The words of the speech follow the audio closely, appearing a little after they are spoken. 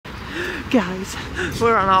Guys,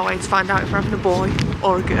 we're on our way to find out if we're having a boy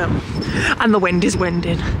or a girl. And the wind is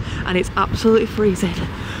winding and it's absolutely freezing.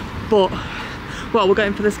 But, well, we're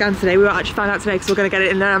going for the scan today. We won't actually find out today because we're going to get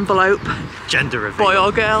it in an envelope. Gender reveal. Boy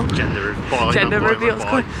or girl? Gender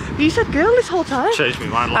reveal. You said girl this whole time? Changed my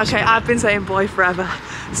mind last minute. I've been saying boy forever.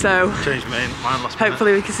 So, changed my mind last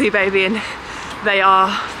hopefully we can see baby, and they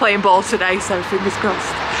are playing ball today, so fingers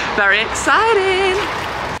crossed. Very exciting.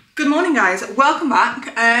 Good morning, guys. Welcome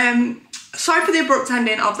back. Sorry for the abrupt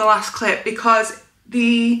ending of the last clip because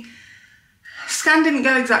the scan didn't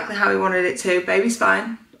go exactly how we wanted it to. Baby's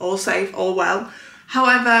fine, all safe, all well.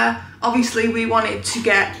 However, obviously we wanted to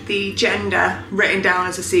get the gender written down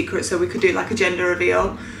as a secret so we could do like a gender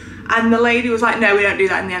reveal. And the lady was like, no, we don't do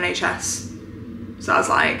that in the NHS. So I was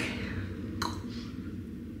like,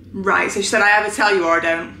 right. So she said, I either tell you or I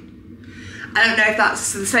don't. I don't know if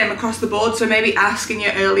that's the same across the board, so maybe ask in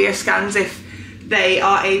your earlier scans if they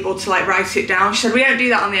are able to like write it down. She said, we don't do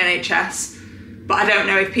that on the NHS, but I don't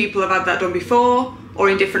know if people have had that done before or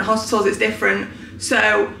in different hospitals it's different.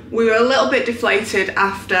 So we were a little bit deflated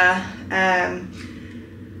after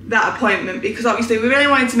that appointment because obviously we really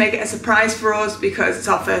wanted to make it a surprise for us because it's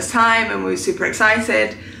our first time and we were super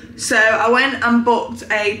excited. So I went and booked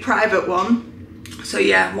a private one. So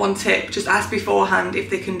yeah, one tip, just ask beforehand if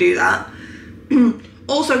they can do that.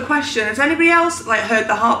 Also, question, has anybody else like heard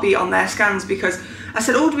the heartbeat on their scans? Because I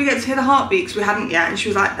said, oh, do we get to hear the heartbeat? Because we hadn't yet. And she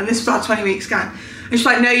was like, and this was our 20-week scan. And she's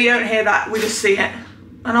like, no, you don't hear that, we just see it.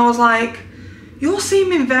 And I was like, you're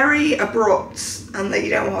seeming very abrupt and that you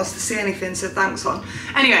don't want us to see anything, so thanks, hon.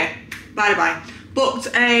 Anyway, bye. Booked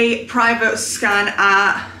a private scan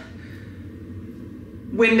at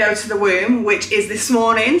Window to the Womb, which is this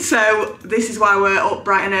morning. So this is why we're up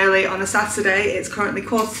bright and early on a Saturday. It's currently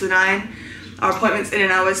 9:15. Our appointment's in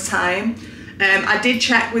an hour's time. I did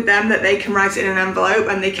check with them that they can write it in an envelope,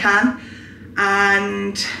 and they can.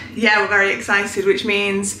 And yeah, we're very excited, which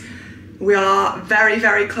means we are very,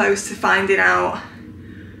 very close to finding out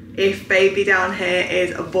if baby down here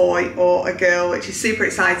is a boy or a girl, which is super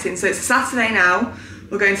exciting. So it's a Saturday now.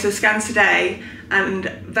 We're going to the scan today, and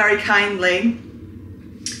very kindly,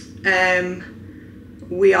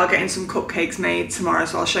 we are getting some cupcakes made tomorrow,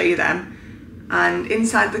 so I'll show you them. And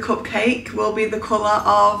inside the cupcake will be the colour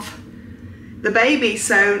of the baby.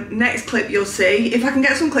 So next clip you'll see, if I can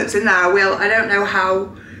get some clips in there, I will. I don't know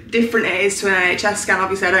how different it is to an NHS scan.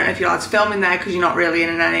 Obviously I don't know if you're allowed to film in there because you're not really in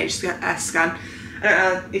an NHS scan. I don't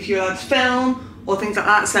know if you're allowed to film or things like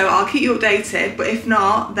that, so I'll keep you updated. But if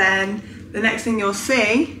not, then the next thing you'll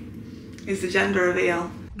see is the gender reveal.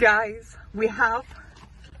 Guys, we have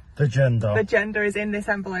the gender. The gender is in this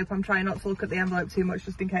envelope. I'm trying not to look at the envelope too much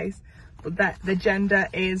just in case. But the gender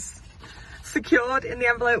is secured in the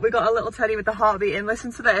envelope. We got a little teddy with the heartbeat in.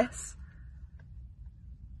 Listen to this.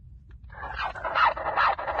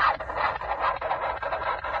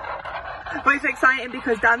 But it's exciting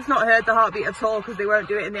because Dan's not heard the heartbeat at all because they won't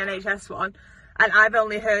do it in the NHS one. And I've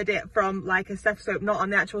only heard it from like a stethoscope, not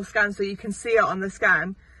on the actual scan, so you can see it on the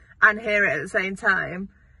scan and hear it at the same time.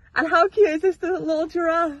 And how cute is this little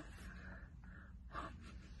giraffe?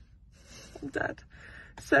 I'm dead.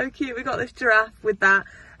 So cute. We got this giraffe with that,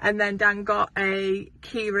 and then Dan got a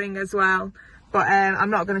key ring as well. But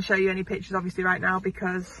I'm not going to show you any pictures obviously right now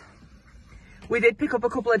because we did pick up a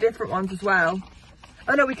couple of different ones as well.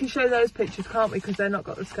 Oh no, we can show those pictures, can't we? Because they're not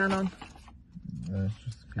got the scan on.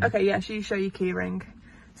 Okay, yeah, you show your key ring.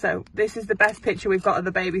 So this is the best picture we've got of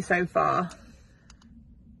the baby so far.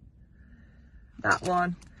 That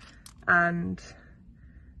one. And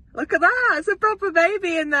look at that, it's a proper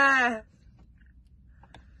baby in there.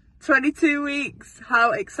 22 weeks,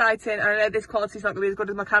 how exciting. I know this quality's not going to be as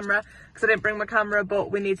good as my camera because I didn't bring my camera,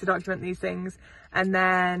 but we need to document these things. And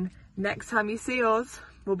then next time you see us,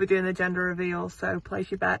 we'll be doing the gender reveal, so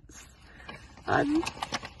place your bets. I'm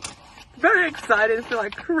very excited, I feel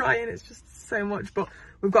like crying, it's just so much, but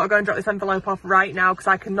we've got to go and drop this envelope off right now because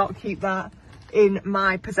I cannot keep that in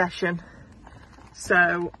my possession.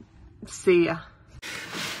 So, see ya.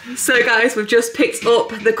 So guys, we've just picked up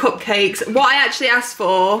the cupcakes. What I actually asked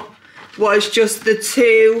for was just the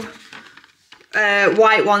two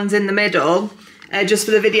white ones in the middle, just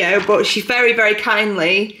for the video, but she very, very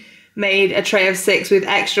kindly made a tray of 6 with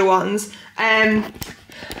extra ones.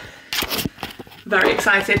 Very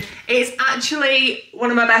excited. It's actually one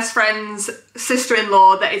of my best friend's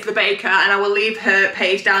sister-in-law that is the baker, and I will leave her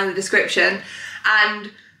page down in the description.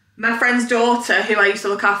 And my friend's daughter, who I used to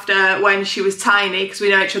look after when she was tiny, because we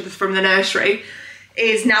know each other from the nursery,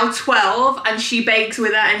 is now 12 and she bakes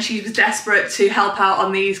with her, and she was desperate to help out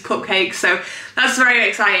on these cupcakes. So that's very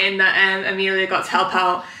exciting that Amelia got to help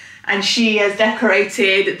out. and she has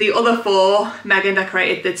decorated the other 4. Megan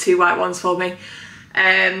decorated the 2 white ones for me,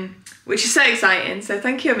 which is so exciting. So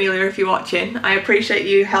thank you, Amelia, if you're watching. I appreciate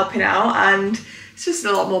you helping out, and it's just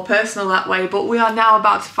a lot more personal that way. But we are now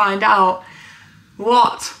about to find out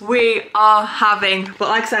what we are having. But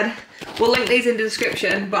like I said, we'll link these in the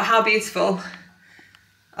description. But how beautiful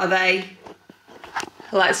are they?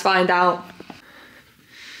 Let's find out.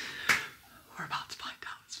 We're about to find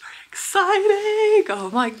out. It's very exciting.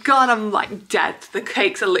 Oh my god, I'm like dead. The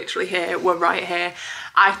cakes are literally here. We're right here.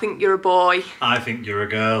 I think you're a boy. I think you're a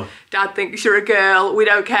girl. Dad thinks you're a girl. We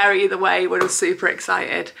don't care either way. We're just super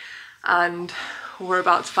excited. And we're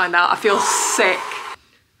about to find out. I feel sick.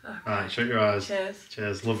 Right, shut your eyes. Cheers.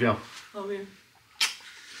 Cheers. Love you. Love you.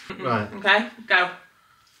 Right. Okay, go.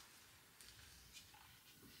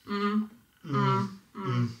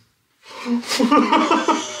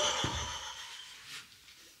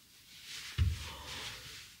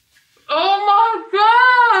 Oh my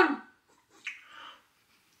god!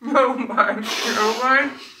 No way. No way.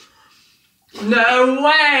 No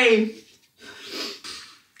way.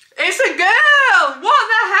 It's a girl! What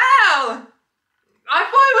the hell? I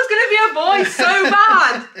thought it was going to be a boy so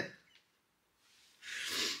bad.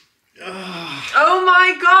 Oh my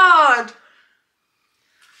god.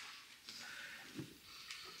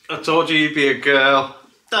 I told you you'd be a girl.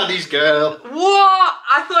 Daddy's girl. What?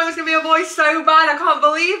 I thought it was going to be a boy so bad. I can't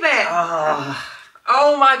believe it.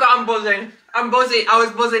 Oh my god, I'm buzzing. I'm buzzing. I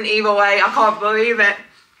was buzzing either way. I can't believe it.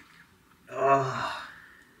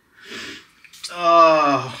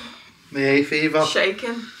 My hay fever.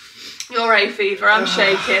 Shaking. Your hay fever. I'm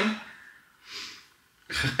shaking.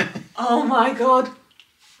 Oh my god.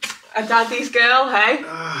 A daddy's girl, hey?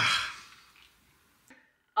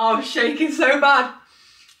 Oh, I'm shaking so bad.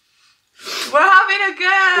 We're having a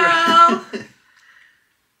girl.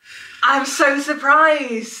 I'm so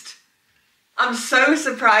surprised. I'm so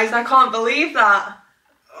surprised. I can't believe that.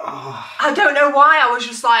 I don't know why. I was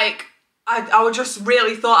just like, I just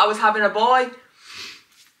really thought I was having a boy.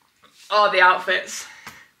 Oh, the outfits.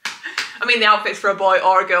 I mean, the outfits for a boy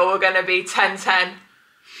or a girl were going to be 10-10.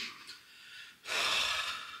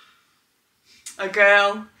 A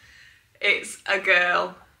girl. It's a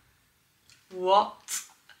girl. What?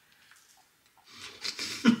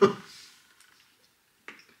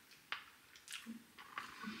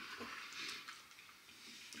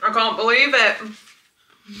 I can't believe it.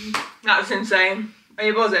 That's insane. Are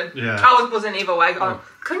you buzzing? Yeah. I was buzzing either way.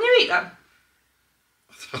 Can you eat them?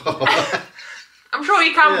 I'm sure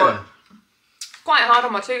you can, but it's quite hard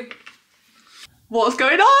on my tooth. What's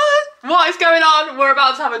going on? What is going on? We're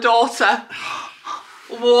about to have a daughter.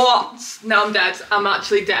 What? No, I'm dead. I'm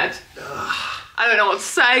actually dead. I don't know what to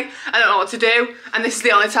say. I don't know what to do. And this is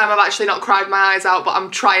the only time I've actually not cried my eyes out, but I'm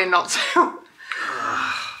trying not to.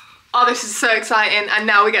 Oh, this is so exciting. And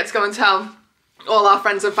now we get to go and tell all our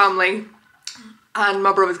friends and family. And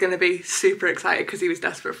my brother's going to be super excited because he was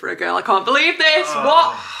desperate for a girl. I can't believe this.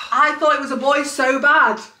 What? I thought it was a boy so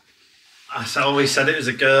bad. I always said it was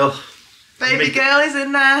a girl. Baby girl is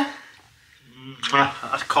in there.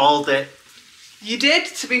 I called it. You did,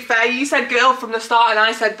 to be fair. You said girl from the start and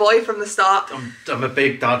I said boy from the start. I'm a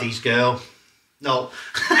big daddy's girl. No.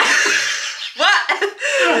 What?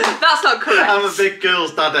 That's not correct. I'm a big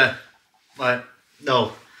girl's daddy. Like,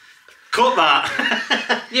 no. Cut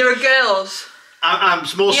that. You're a girl's. I'm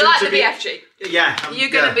more You like the BFG? Yeah. You're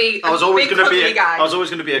gonna be I was always big gonna be cuddly guy. I was always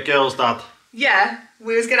gonna be a girl's dad. Yeah,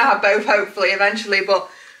 we was gonna have both hopefully eventually, but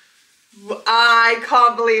I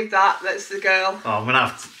can't believe that. That's the girl. Oh, I'm gonna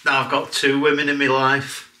have now I've got 2 women in my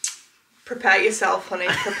life. Prepare yourself, honey.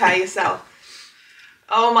 Prepare yourself.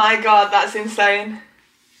 Oh my god, that's insane.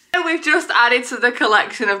 We've just added to the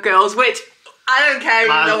collection of girls, which I don't care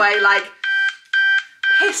either way. Like,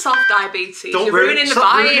 piss off, diabetes. You're ruining the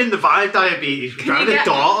stop vibe. ruining the vibe, diabetes. We're trying to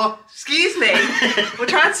daughter. Excuse me. We're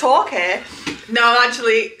trying to talk here. No, I'm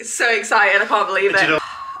actually so excited. I can't believe it. You know,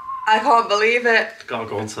 I can't believe it. gotta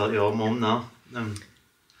go and tell your mum now.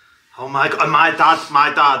 Oh my god, and my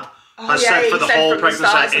dad has said for the whole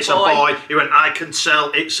pregnancy it's a boy. He went, I can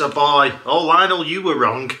tell it's a boy. Oh, Lionel, you were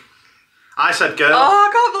wrong. I said girl. Oh, I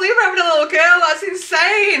can't believe we're having a little girl. That's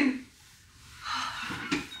insane.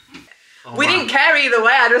 Oh, we didn't care either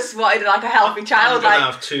way. I just wanted like a healthy child. I'm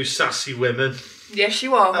gonna have 2 sassy women. Yes,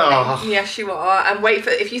 you are. Oh. Yes, you are. And wait for,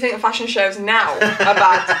 if you think the fashion shows now are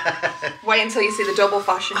bad, wait until you see the double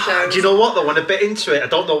fashion shows. Do you know what though? When I bit into it, I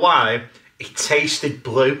don't know why, it tasted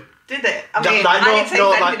blue. Did it? I mean, I didn't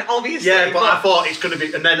taste anything, obviously. Yeah, but I thought it's going to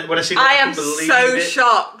be, and then when I see that, I am so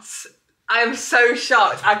shocked. I am so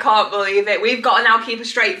shocked. I can't believe it. We've got to now keep a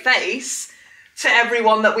straight face to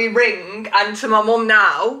everyone that we ring and to my mum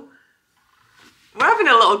now. We're having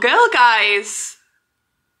a little girl, guys.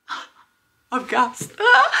 I'm gassed.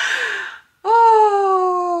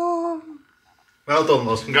 Oh. Well done,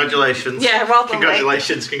 Luz. Congratulations. Yeah, well done.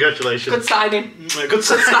 Congratulations. Mate. Congratulations. Good signing. Good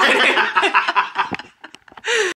signing.